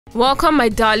Welcome my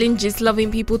darling gist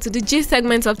loving people to the gist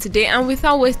segment of today, and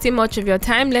without wasting much of your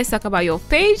time, let's talk about your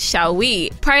page, shall we?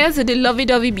 Prior to the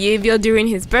lovey-dovey behavior during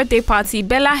his birthday party,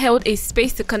 Bella held a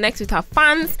space to connect with her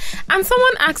fans, and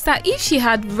someone asked her if she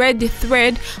had read the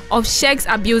thread of Sheggz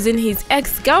abusing his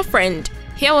ex-girlfriend.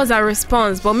 Here was her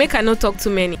response, but make I not talk too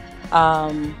many.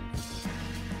 I'm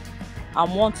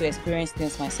one to experience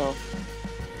things myself.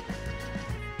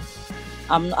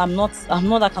 I'm not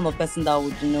that kind of person that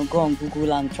would, go on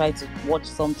Google and try to watch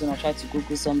something or try to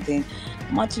Google something.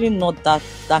 I'm actually not that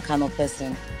kind of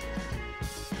person.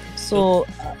 So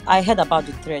I heard about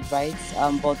the thread, right?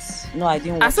 But no, I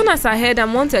didn't. As soon as I heard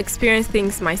I want to experience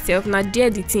things myself, now there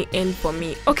the thing end for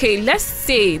me. Okay, let's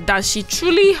say that she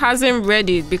truly hasn't read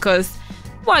it, because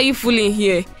why are you fooling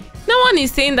here? No one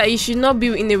is saying that you should not be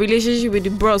in a relationship with the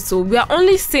bro, so we are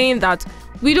only saying that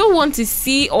we don't want to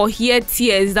see or hear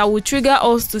tears that will trigger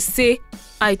us to say,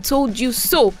 I told you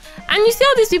so. And you see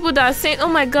all these people that are saying, oh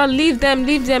my god, leave them.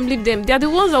 They are the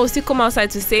ones that will still come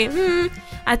outside to say,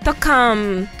 I thought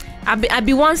I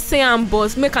be one saying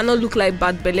boss, make her not look like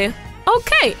bad belly.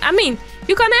 Okay, I mean,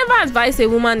 you can never advise a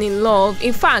woman in love.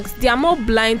 In fact, they are more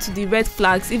blind to the red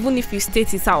flags even if you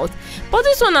state it out. But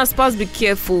this one has passed, be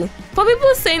careful. For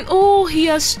people saying, oh, he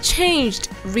has changed.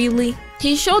 Really?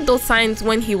 He showed those signs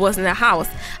when he was in the house.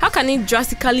 How can it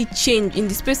drastically change in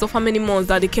the space of how many months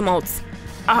that they came out?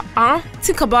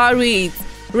 Think about it.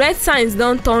 Red signs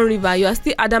don't turn river. You are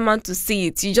still adamant to see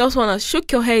it. You just want to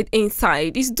shake your head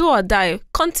inside. It's do or die.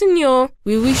 Continue.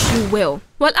 We wish you well.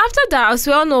 Well, after that, as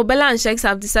we all know, Bella and Sheggz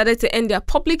have decided to end their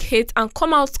public hate and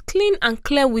come out clean and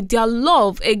clear with their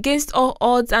love against all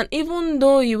odds. And even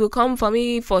though you will come for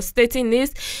me for stating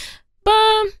this,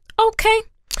 but okay.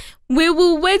 We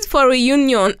will wait for a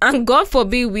reunion, and God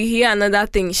forbid we hear another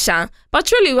thing, Sha. But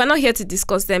truly, we're not here to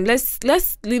discuss them.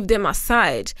 Let's leave them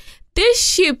aside. This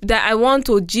ship that I want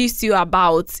to gist you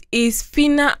about is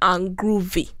Phyna and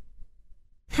Groovy.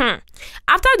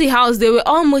 After the house, they were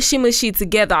all mushy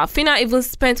together. Phyna even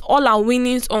spent all her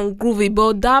winnings on Groovy,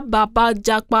 but that Baba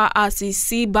Jackpa as his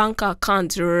C bank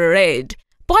account read.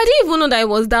 But I didn't even know that it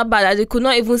was that bad that they could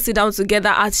not even sit down together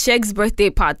at Sheggz' birthday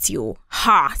party.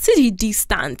 See the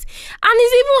distance. And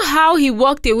it's even how he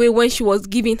walked away when she was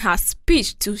giving her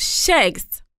speech to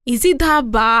Sheggz. Is it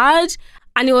that bad?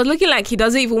 And it was looking like he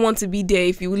doesn't even want to be there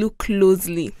if you look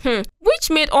closely. Which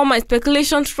made all my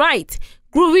speculations right.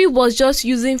 Groovy was just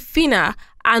using Phyna,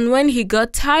 and when he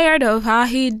got tired of her,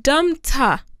 he dumped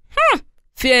her.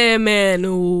 Fair man,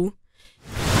 oh.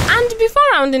 And before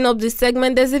rounding up this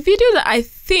segment, there's a video that I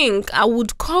think I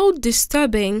would call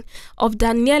disturbing of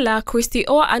Daniella, Christy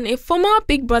O, and a former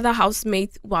Big Brother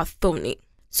housemate, Wathoni.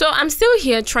 So I'm still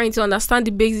here trying to understand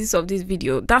the basis of this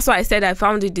video. That's why I said I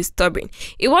found it disturbing.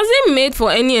 It wasn't made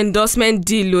for any endorsement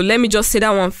deal. Let me just say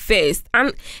that one first.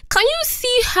 And can you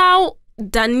see how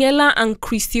Daniella and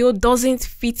Christy O doesn't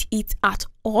fit it at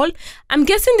all? I'm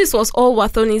guessing this was all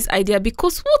Wathoni's idea,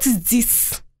 because what is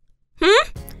this?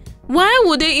 Why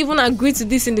would they even agree to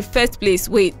this in the first place?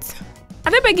 Wait,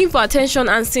 are they begging for attention?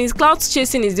 And since clout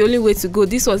chasing is the only way to go,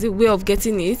 this was a way of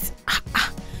getting it?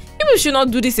 People should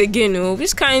not do this again.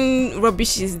 Which kind of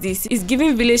rubbish is this? It's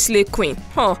giving village slay queen.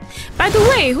 By the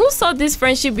way, who saw this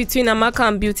friendship between Amaka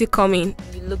and Beauty coming?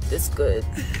 You look this good.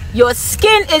 Your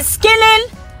skin is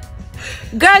skinning.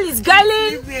 Girl is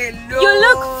girling. You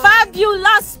look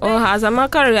fabulous. Has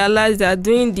Amaka realized that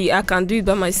doing the I can do it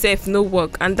by myself no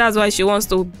work, and that's why she wants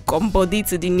to embody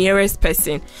to the nearest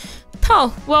person?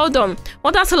 Well done.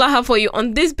 Well, that's all I have for you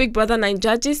on this Big Brother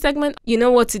Naija segment. You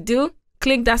know what to do.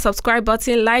 Click that subscribe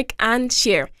button, like and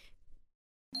share.